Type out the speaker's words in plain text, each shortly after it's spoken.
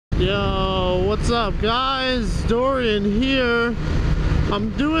Yo, what's up guys? Dorian here. I'm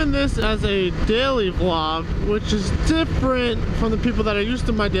doing this as a daily vlog, which is different from the people that are used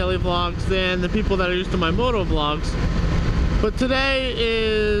to my daily vlogs than the people that are used to my moto vlogs. But today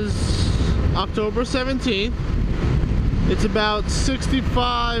is October 17th. It's about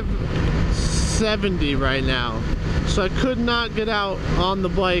 65-70 right now. So I could not get out on the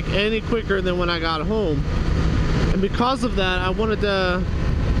bike any quicker than when I got home. And because of that, I wanted to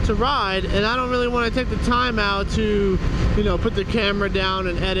ride, and I don't really want to take the time out to, you know, put the camera down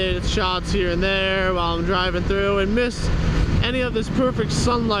and edit shots here and there while I'm driving through and miss any of this perfect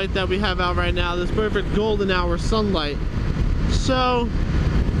sunlight that we have out right now, this perfect golden hour sunlight. So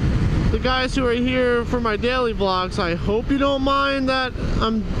the guys who are here for my daily vlogs, I hope you don't mind that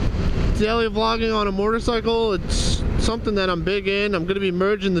I'm daily vlogging on a motorcycle. It's something that I'm big in. I'm going to be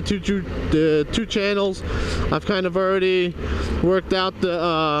merging the two channels. I've kind of already worked out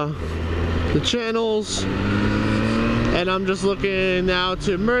the channels, and I'm just looking now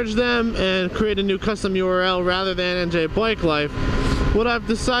to merge them and create a new custom URL rather than NJ Bike Life. What I've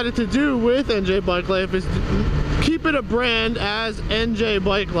decided to do with NJ Bike Life is keep it a brand as NJ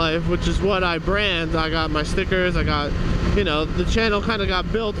Bike Life, which is what I brand. I got my stickers, I got, you know, the channel kind of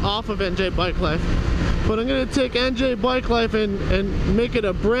got built off of NJ Bike Life. But I'm going to take NJ Bike Life and make it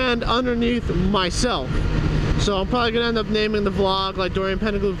a brand underneath myself. So I'm probably going to end up naming the vlog like Dorian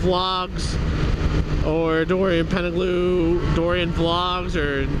Peniglu Vlogs, or Dorian Peniglu, Dorian Vlogs,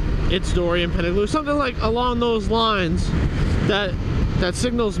 or It's Dorian Peniglu, something like along those lines that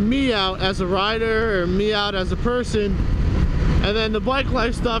signals me out as a rider or me out as a person. And then the bike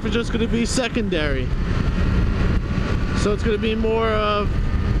life stuff is just going to be secondary. So it's going to be more of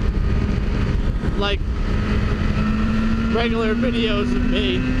like regular videos of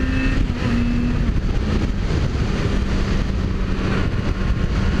me.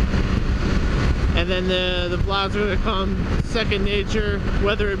 And then the vlogs are going to come second nature,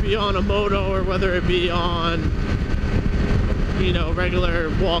 whether it be on a moto or whether it be on, you know,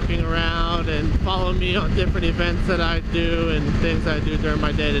 regular walking around, and follow me on different events that I do and things I do during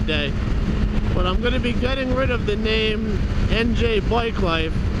my day-to-day. But I'm going to be getting rid of the name NJ Bike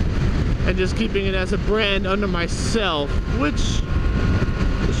Life and just keeping it as a brand under myself, which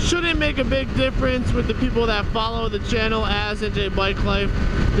shouldn't make a big difference with the people that follow the channel as NJ Bike Life.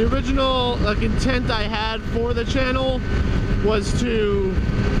 The original intent I had for the channel was to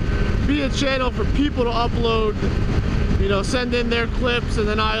be a channel for people to upload, you know, send in their clips and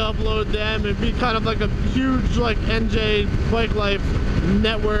then I upload them, and be kind of like a huge like NJ Bike Life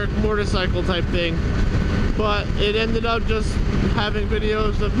network motorcycle type thing. But it ended up just having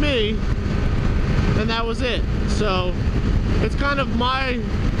videos of me, and that was it. So it's kind of my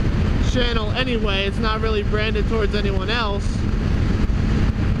channel anyway. It's not really branded towards anyone else.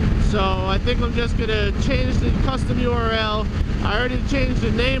 So I think I'm just gonna change the custom URL. I already changed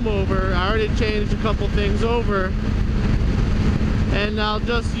the name over. I already changed a couple things over. And I'll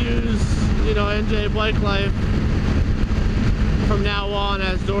just use, you know, NJ Bike Life from now on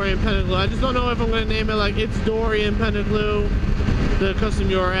as Dorian Peniglu. I just don't know if I'm going to name it like It's Dorian Peniglu, the custom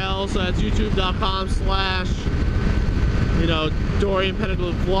URL. So that's youtube.com/ you know, Dorian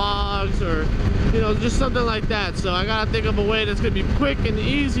Peniglu Vlogs, or, you know, just something like that. So I gotta think of a way that's gonna be quick and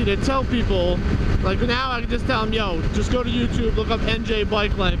easy to tell people. Like now I can just tell them, yo, just go to YouTube, look up NJ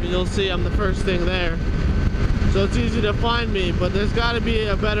Bike Life, and you'll see I'm the first thing there. So it's easy to find me. But there's got to be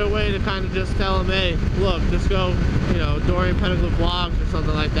a better way to kind of just tell them, hey, look, just go, you know, Dorian Peniglu Vlogs or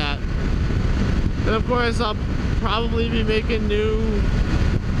something like that. And of course I'll probably be making new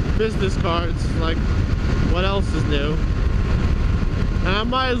business cards. Like, what else is new? And I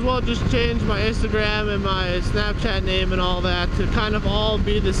might as well just change my Instagram and my Snapchat name and all that to kind of all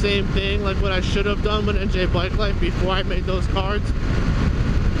be the same thing, like what I should have done with NJ Bike Life before I made those cards.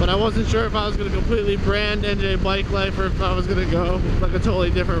 But I wasn't sure if I was going to completely brand NJ Bike Life or if I was going to go like a totally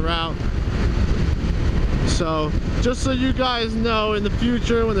different route. So just so you guys know, in the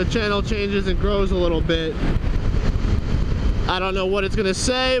future when the channel changes and grows a little bit, I don't know what it's going to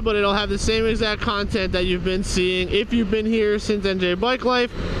say, but it'll have the same exact content that you've been seeing. If you've been here since NJ Bike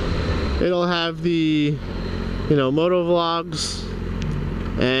Life, it'll have the, you know, moto vlogs.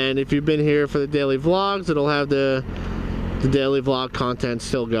 And if you've been here for the daily vlogs, it'll have the daily vlog content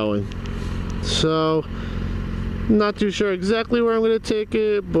still going. So not too sure exactly where I'm going to take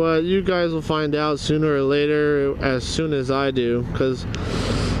it, but you guys will find out sooner or later, as soon as I do, because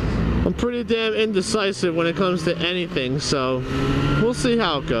I'm pretty damn indecisive when it comes to anything. So we'll see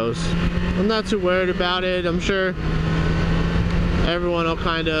how it goes. I'm not too worried about it. I'm sure everyone will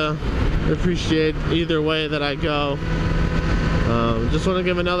kind of appreciate either way that I go. Just want to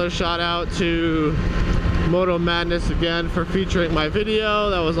give another shout out to Moto Madness again for featuring my video.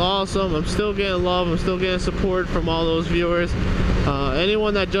 That was awesome. I'm still getting love. I'm still getting support from all those viewers.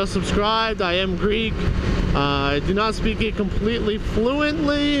 Anyone that just subscribed, I am Greek. I do not speak it completely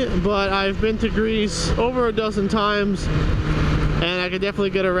fluently, but I've been to Greece over a dozen times, and I can definitely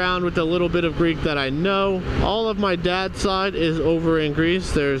get around with the little bit of Greek that I know. All of my dad's side is over in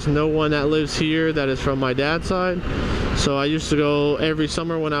Greece. There's no one that lives here that is from my dad's side. So I used to go every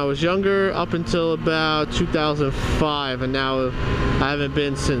summer when I was younger, up until about 2005, and now I haven't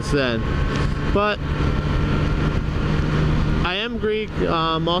been since then. But I am Greek.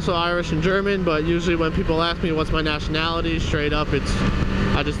 I'm also Irish and German, but usually when people ask me what's my nationality, straight up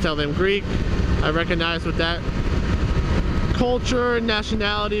I just tell them Greek. I recognize with that culture and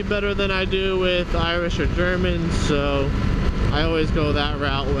nationality better than I do with Irish or German, so I always go that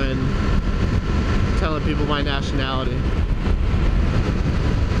route when telling people my nationality.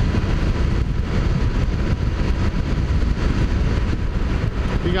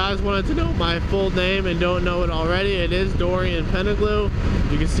 If you guys wanted to know my full name and don't know it already, it is Dorian Peniglu.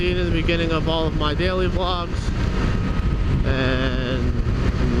 You can see it in the beginning of all of my daily vlogs.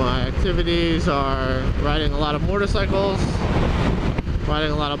 And my activities are riding a lot of motorcycles,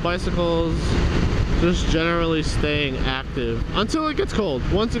 riding a lot of bicycles, just generally staying active until it gets cold.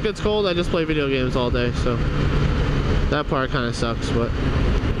 Once it gets cold, I just play video games all day, so that part kind of sucks. But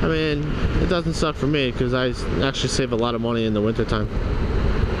I mean, it doesn't suck for me because I actually save a lot of money in the wintertime,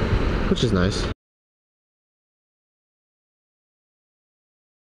 which is nice.